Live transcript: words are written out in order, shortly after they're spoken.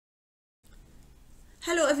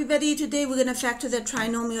Hello everybody, today we're going to factor the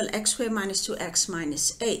trinomial x squared minus 2x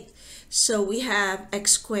minus 8. So we have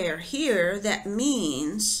x squared here, that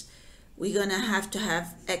means we're going to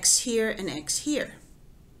have x here and x here,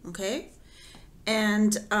 okay?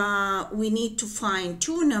 And we need to find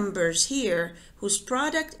two numbers here whose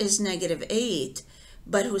product is negative 8,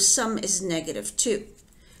 but whose sum is negative 2.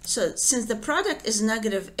 So since the product is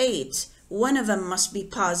negative 8, one of them must be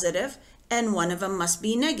positive and one of them must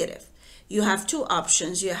be negative. You have two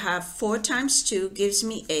options. You have 4 times 2 gives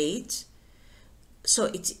me 8. So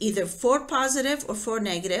it's either 4 positive or 4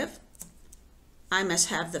 negative. I must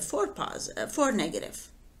have the 4 negative.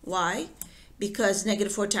 Why? Because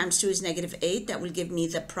negative 4 times 2 is negative 8. That will give me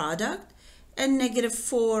the product. And negative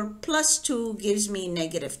 4 plus 2 gives me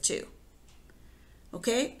negative 2.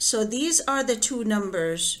 Okay, so these are the two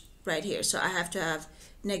numbers right here. So I have to have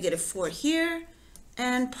negative 4 here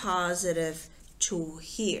and positive 2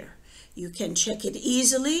 here. You can check it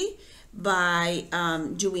easily by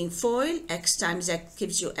doing FOIL. X times x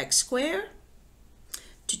gives you x squared.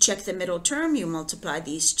 To check the middle term, you multiply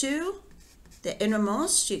these two. The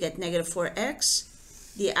innermost, you get negative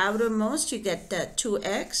 4x. The outermost, you get the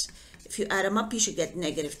 2x. If you add them up, you should get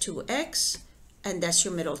negative 2x. And that's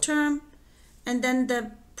your middle term. And then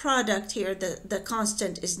the product here, the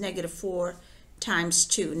constant is negative 4 times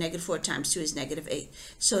 2. Negative 4 times 2 is negative 8.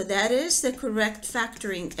 So that is the correct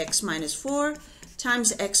factoring x minus 4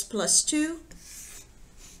 times x plus 2.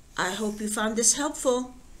 I hope you found this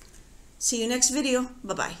helpful. See you next video.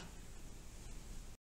 Bye-bye.